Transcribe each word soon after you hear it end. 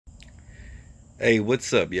Hey,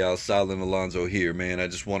 what's up, y'all? Silent Alonzo here, man. I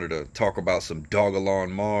just wanted to talk about some Dogelon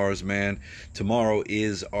Mars, man. Tomorrow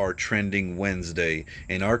is our Trending Wednesday.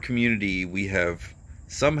 In our community, we have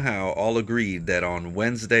somehow all agreed that on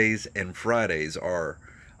Wednesdays and Fridays are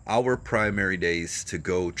our primary days to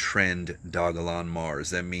go trend Dogelon Mars.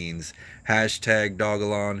 That means hashtag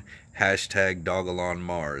Dogelon, hashtag Dogelon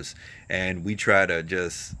Mars. And we try to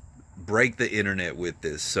just break the internet with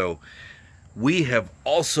this. So, we have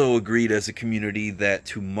also agreed as a community that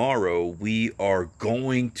tomorrow we are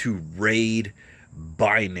going to raid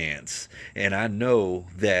Binance. And I know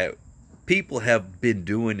that people have been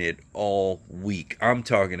doing it all week. I'm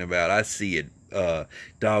talking about, I see it,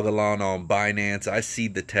 Dogelon on Binance. I see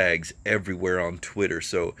the tags everywhere on Twitter.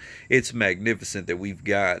 So it's magnificent that we've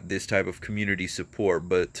got this type of community support.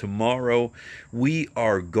 But tomorrow we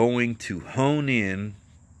are going to hone in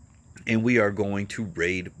and we are going to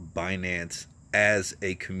raid Binance as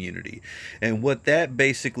a community. And what that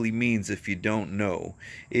basically means, if you don't know,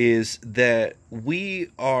 is that we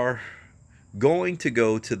are going to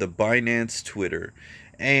go to the Binance Twitter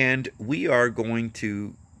and we are going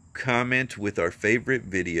to comment with our favorite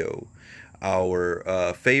video,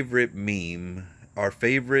 our favorite meme, our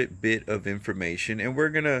favorite bit of information, and we're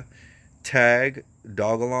going to tag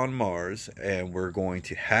Dogelon Mars, and we're going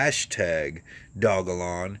to hashtag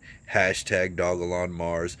Dogelon, hashtag Dogelon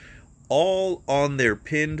Mars, all on their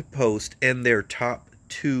pinned post and their top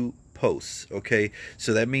two posts. Okay,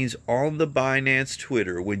 so that means on the Binance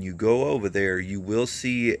Twitter, when you go over there, you will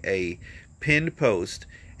see a pinned post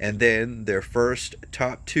and then their first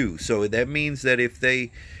top two. So that means that if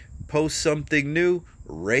they post something new,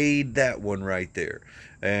 raid that one right there.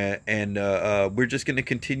 And we're just going to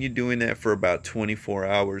continue doing that for about 24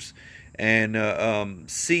 hours and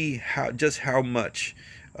see how much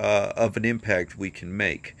of an impact we can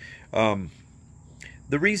make. The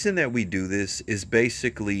reason that we do this is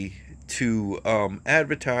basically to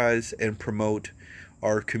advertise and promote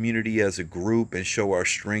our community as a group and show our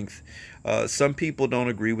strength. Some people don't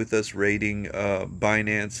agree with us raiding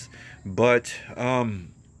Binance, but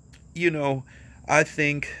you know, I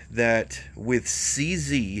think that with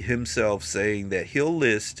CZ himself saying that he'll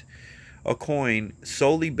list a coin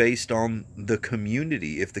solely based on the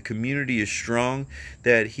community, if the community is strong,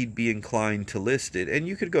 that he'd be inclined to list it. And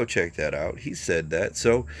you could go check that out. He said that.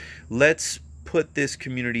 So let's put this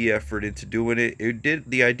community effort into doing it.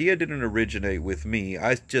 The idea didn't originate with me.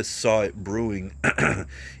 I just saw it brewing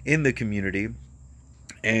in the community,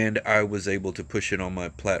 and I was able to push it on my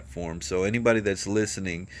platform. So anybody that's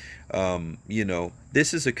listening,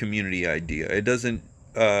 this is a community idea. It doesn't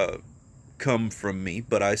come from me,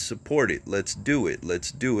 but I support it. Let's do it.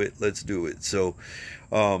 Let's do it. Let's do it. So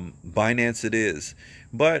Binance it is.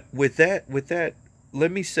 But with that,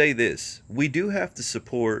 let me say this: we do have to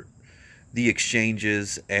support the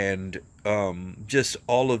exchanges and just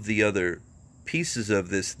all of the other pieces of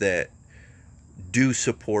this that do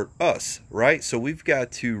support us, right? So we've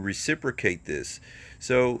got to reciprocate this.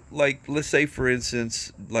 So like, let's say for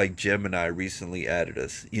instance, like Gemini recently added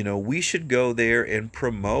us, we should go there and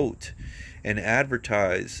promote and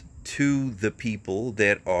advertise to the people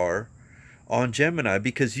that are on Gemini,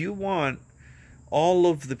 because you want all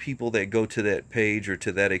of the people that go to that page or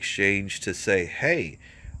to that exchange to say, hey,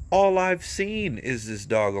 all I've seen is this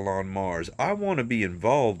Dogelon Mars. I want to be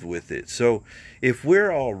involved with it. So if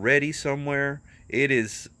we're already somewhere, it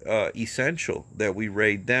is essential that we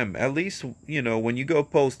raid them. At least, when you go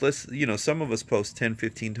post, some of us post 10,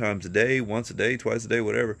 15 times a day, once a day, twice a day,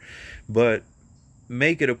 whatever. But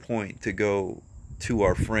make it a point to go to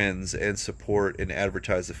our friends and support and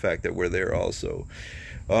advertise the fact that we're there also.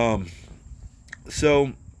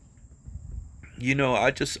 So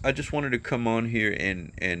I just wanted to come on here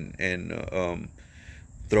and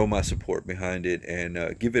throw my support behind it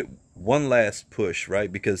and give it one last push,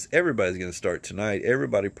 right? Because everybody's going to start tonight.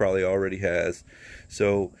 Everybody probably already has.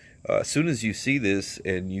 So as soon as you see this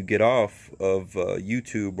and you get off of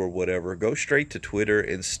YouTube or whatever, go straight to Twitter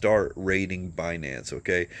and start raiding Binance,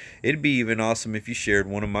 okay? It'd be even awesome if you shared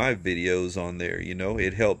one of my videos on there.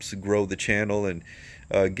 It helps grow the channel and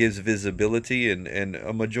gives visibility, and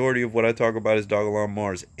a majority of what I talk about is Dogelon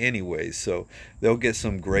Mars anyways, so they'll get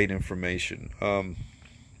some great information.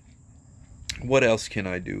 What else can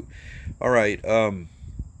I do? All right,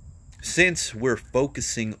 since we're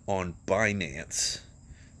focusing on Binance,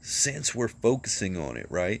 since we're focusing on it,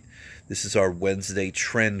 right? This is our Wednesday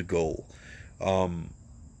trend goal.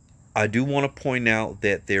 I do want to point out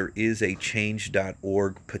that there is a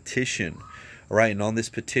change.org petition. All right, and on this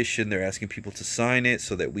petition, they're asking people to sign it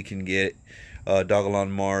so that we can get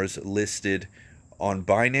Dogelon Mars listed on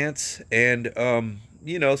Binance. And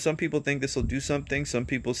you know, some people think this will do something. Some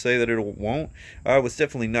people say that it won't. It's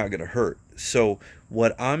definitely not going to hurt. So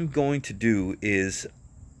what I'm going to do is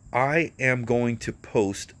I am going to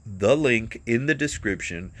post the link in the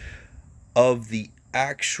description of the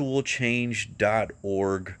actual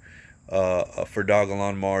change.org for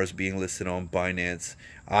Dogelon Mars being listed on Binance.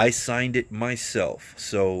 I signed it myself.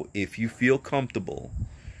 So if you feel comfortable,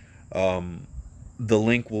 the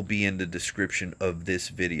link will be in the description of this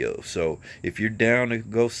video. So if you're down to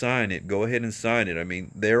go sign it, go ahead and sign it. I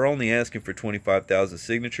mean, they're only asking for 25,000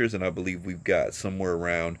 signatures, and I believe we've got somewhere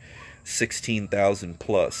around 16,000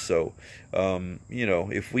 plus. So, you know,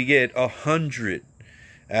 if we get 100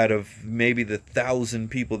 out of maybe the 1,000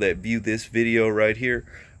 people that view this video right here,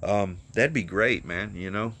 that'd be great, man.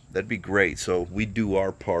 You know, that'd be great. So we do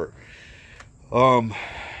our part.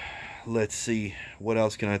 Let's see, what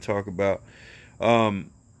else can I talk about? Y'all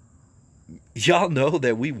know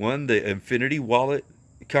that we won the Infinity Wallet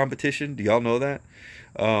competition. Do y'all know that?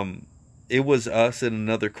 It was us and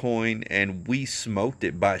another coin, and we smoked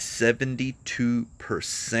it by 72%.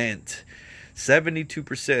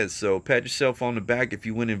 72%. So pat yourself on the back if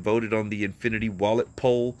you went and voted on the Infinity Wallet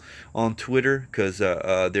poll on Twitter, because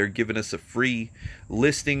they're giving us a free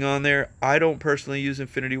listing on there. I don't personally use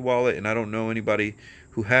Infinity Wallet, and I don't know anybody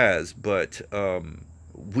who has, but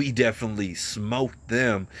we definitely smoked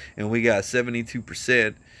them, and we got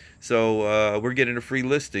 72%. So we're getting a free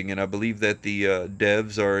listing, and I believe that the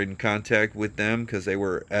devs are in contact with them because they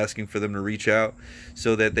were asking for them to reach out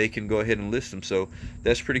so that they can go ahead and list them. So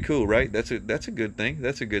that's pretty cool, right? That's a good thing.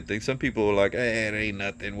 That's a good thing. Some people are like, "Hey, it ain't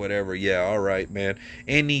nothing, whatever." Yeah, all right, man.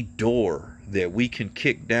 Any door that we can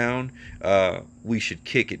kick down, we should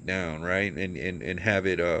kick it down, right? And have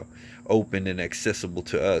it open and accessible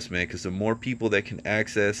to us, man, because the more people that can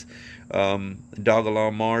access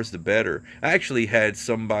Dogelon Mars, the better. I actually had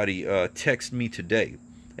somebody text me today,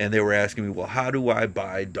 and they were asking me, well, how do I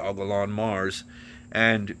buy Dogelon Mars?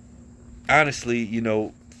 And honestly, you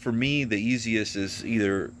know, for me, the easiest is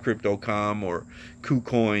either Crypto.com or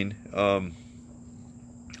KuCoin.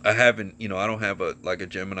 I haven't, you know, I don't have a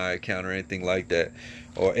Gemini account or anything like that,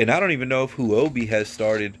 and I don't even know if Huobi has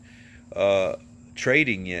started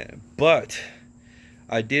trading yet, but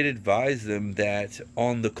I did advise them that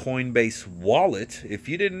on the Coinbase wallet, if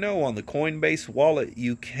you didn't know, on the Coinbase wallet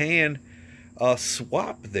you can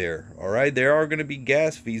swap there. All right, there are going to be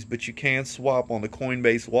gas fees, but you can swap on the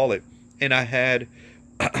Coinbase wallet. And I had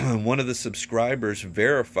one of the subscribers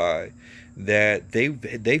verify that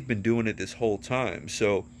they've been doing it this whole time.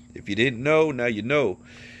 So if you didn't know, now you know,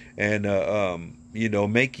 and you know,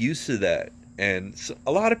 make use of that. And so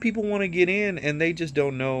a lot of people want to get in, and they just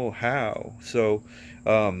don't know how. So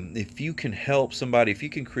if you can help somebody, if you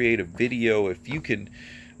can create a video, if you can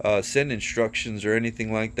send instructions or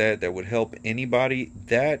anything like that that would help anybody,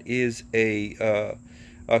 that is a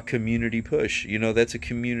community push. You know, that's a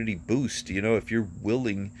community boost. You know, if you're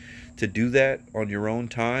willing to do that on your own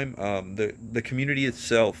time, the community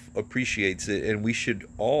itself appreciates it, and we should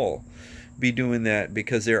all be doing that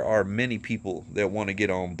because there are many people that want to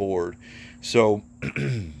get on board. So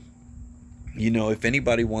you know, if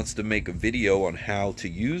anybody wants to make a video on how to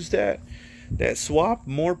use that swap,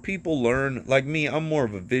 more people learn. Like me, I'm more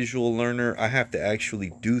of a visual learner. I have to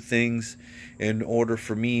actually do things in order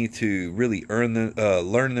for me to really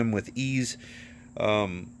learn them with ease.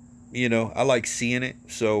 You know, I like seeing it.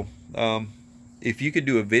 So if you could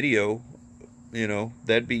do a video, you know,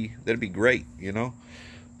 that'd be great, you know.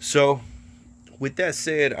 So with that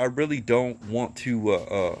said, I really don't want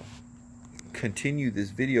to continue this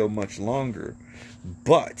video much longer,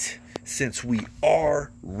 but since we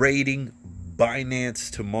are raiding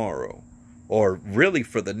Binance tomorrow, or really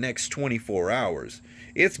for the next 24 hours,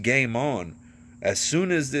 it's game on. As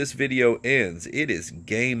soon as this video ends, it is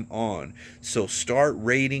game on. So start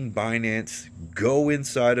raiding Binance. Go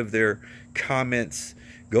inside of their comments,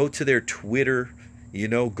 go to their Twitter, you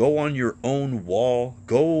know, go on your own wall,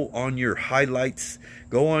 go on your highlights,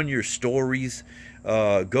 go on your stories,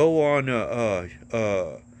 go on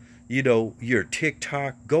you know, your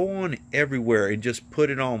TikTok, go on everywhere and just put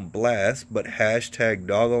it on blast. But hashtag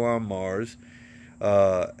Dogelon Mars,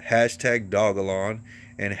 hashtag Dogelon,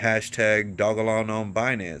 and hashtag Dogelon on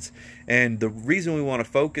Binance. And the reason we want to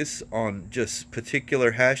focus on just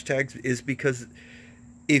particular hashtags is because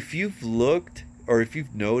if you've looked, or if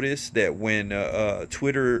you've noticed that when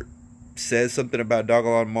Twitter says something about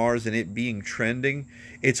Dogelon Mars and it being trending,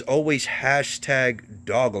 it's always hashtag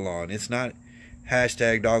Dogelon. It's not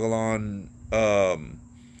hashtag Dogelon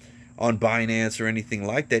on Binance or anything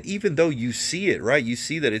like that, even though you see it, right? You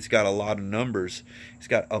see that it's got a lot of numbers. It's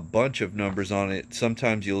got a bunch of numbers on it.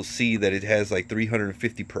 Sometimes you'll see that it has like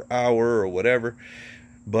 350 per hour or whatever.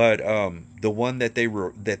 But the one that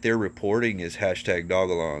they're reporting is hashtag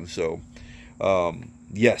Dogelon. So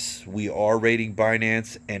yes, we are rating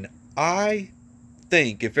Binance, and I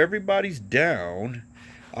think if everybody's down,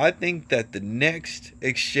 I think that the next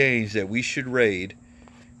exchange that we should raid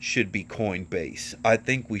should be Coinbase. I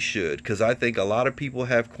think we should, because I think a lot of people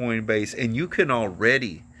have Coinbase, and you can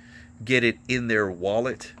already get it in their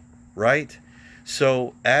wallet, right?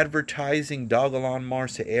 So advertising Dogelon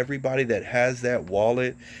Mars to everybody that has that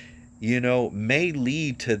wallet, you know, may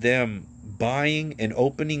lead to them buying and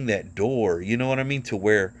opening that door, you know what I mean, to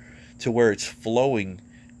where it's flowing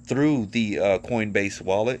through the Coinbase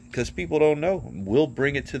wallet, because people don't know. We'll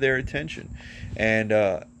bring it to their attention, and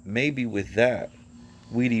maybe with that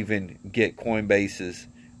we'd even get Coinbase's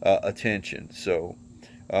attention. So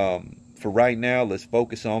for right now, let's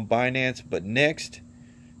focus on Binance. But next,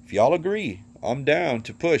 if y'all agree, I'm down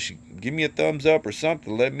to push. Give me a thumbs up or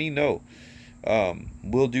something. Let me know.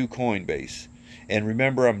 We'll do Coinbase. And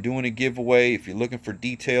remember, I'm doing a giveaway. If you're looking for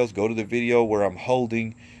details, go to the video where I'm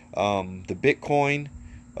holding the Bitcoin,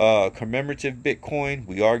 commemorative Bitcoin.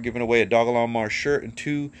 We are giving away a Dogelon Mars shirt and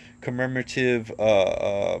 2 commemorative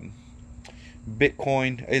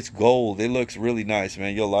Bitcoin. It's gold. It looks really nice,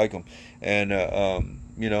 man. You'll like them. And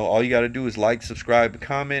you know, all you got to do is like, subscribe,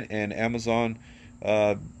 comment, and Amazon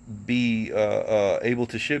be able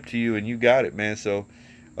to ship to you, and you got it, man. So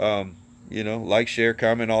you know, like, share,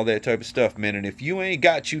 comment, all that type of stuff, man. And if you ain't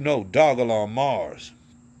got, you know, Dogelon Mars,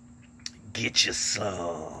 get you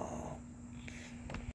some.